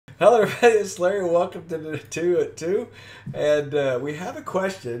Hello, everybody. It's Larry. Welcome to the 2 at 2. And we have a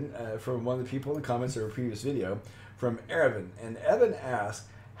question from one of the people in the comments of a previous video from Evan. And Evan asked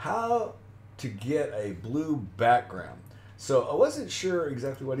how to get a blue background. So I wasn't sure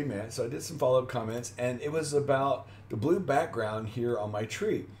exactly what he meant, so I did some follow-up comments, and it was about the blue background here on my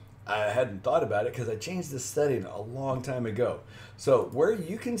tree. I hadn't thought about it because I changed this setting a long time ago. So where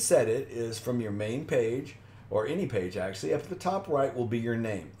you can set it is from your main page, or any page actually. Up at the top right will be your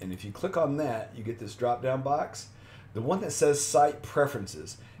name. And if you click on that, you get this drop down box. The one that says Site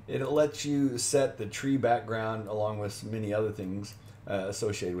Preferences. It lets you set the tree background along with many other things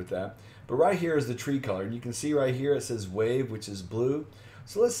associated with that. But right here is the tree color. And you can see right here it says Wave, which is blue.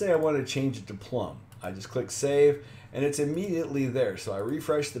 So let's say I want to change it to Plum. I just click Save and it's immediately there. So I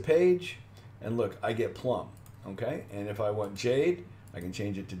refresh the page and look, I get Plum. Okay, and if I want Jade, I can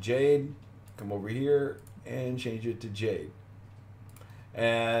change it to Jade. Come over here and change it to Jade.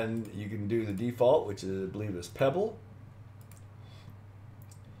 And you can do the default, which is, I believe is Pebble.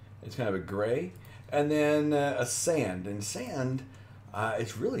 It's kind of a gray. And then a sand. And sand,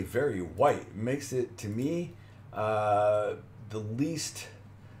 it's really very white. It makes it, to me, the least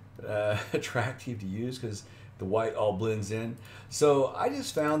attractive to use because the white all blends in. So I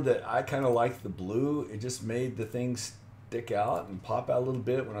just found that I kind of liked the blue. It just made the things stick out and pop out a little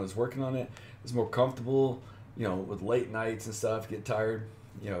bit when I was working on it. It's more comfortable, you know, with late nights and stuff, get tired,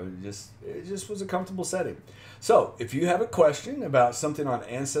 you know, it just was a comfortable setting. So if you have a question about something on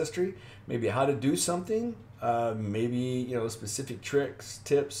Ancestry, maybe how to do something, maybe, you know, specific tricks,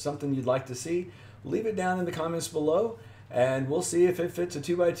 tips, something you'd like to see, leave it down in the comments below and we'll see if it fits a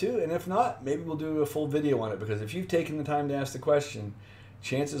 2x2. And if not, maybe we'll do a full video on it, because if you've taken the time to ask the question,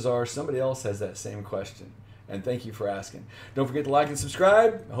 chances are somebody else has that same question. And thank you for asking. Don't forget to like and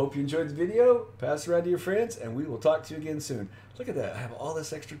subscribe. I hope you enjoyed the video. Pass it around to your friends, and we will talk to you again soon. Look at that. I have all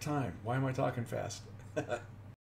this extra time. Why am I talking fast?